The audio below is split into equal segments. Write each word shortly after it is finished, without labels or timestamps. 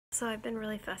So I've been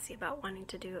really fussy about wanting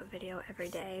to do a video every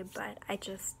day, but I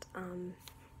just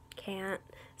can't.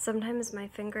 Sometimes my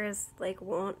fingers like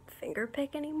won't finger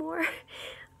pick anymore.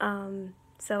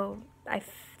 So I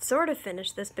sort of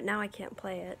finished this, but now I can't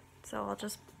play it. So I'll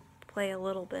just play a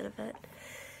little bit of it.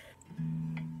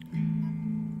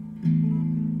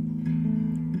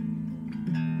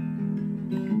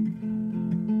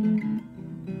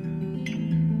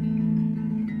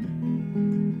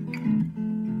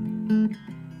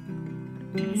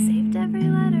 I saved every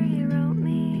letter you wrote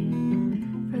me.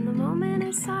 From the moment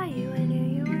I saw you, I knew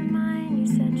you were mine. You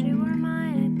said you were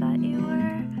mine, I thought you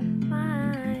were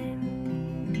mine.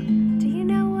 Do you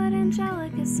know what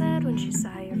Angelica said when she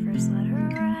saw your first letter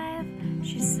arrive?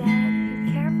 She said,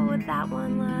 be careful with that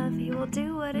one, love. You will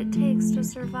do what it takes to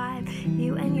survive.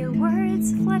 You and your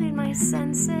words flooded my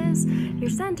senses. Your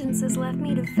sentences left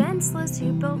me defenseless.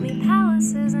 You built me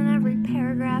palaces in every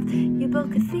paragraph. You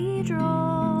built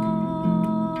cathedrals.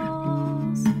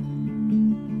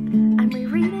 I'm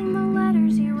rereading the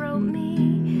letters you wrote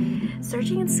me,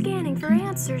 searching and scanning for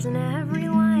answers in every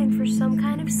line, for some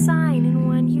kind of sign. And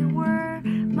when you were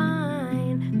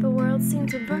mine, the world seemed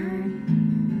to burn.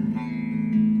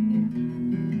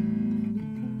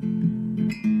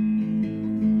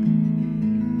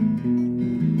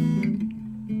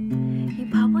 You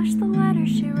published the letter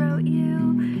she wrote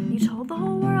you. You told the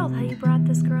whole world how you brought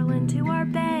this girl into our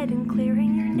bed, and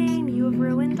clearing your name, you have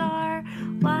ruined our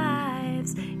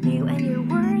lives. You and your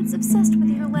words, obsessed with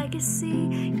your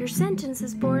legacy. Your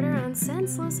sentences border on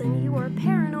senseless, and you are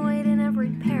paranoid in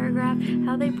every paragraph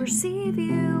how they perceive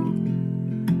you.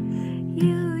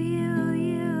 You.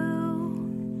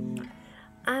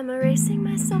 I'm erasing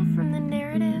myself from the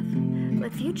narrative.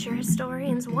 Let future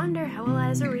historians wonder how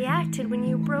Eliza reacted when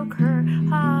you broke her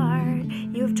heart.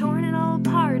 You have torn it all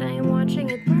apart. I am watching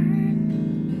it burn.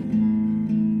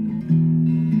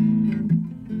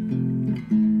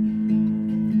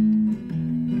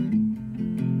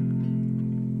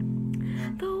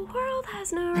 The world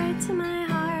has no right to my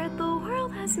heart. The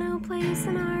world has no place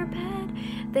in our bed.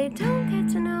 They don't get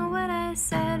to know what I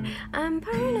said. I'm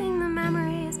burning the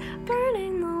memories,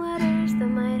 burning the letters that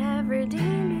might have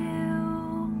redeemed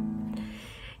you.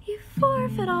 You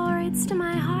forfeit all rights to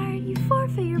my heart. You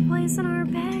forfeit your place in our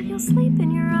bed. You'll sleep in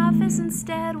your office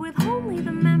instead, with only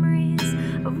the memories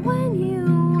of when you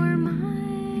were mine.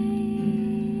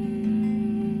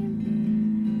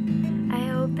 I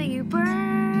hope that you burn.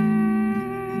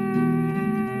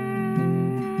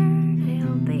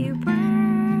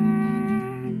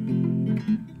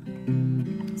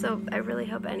 So I really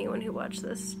hope anyone who watched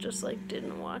this just like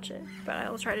didn't watch it, but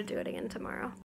I'll try to do it again tomorrow.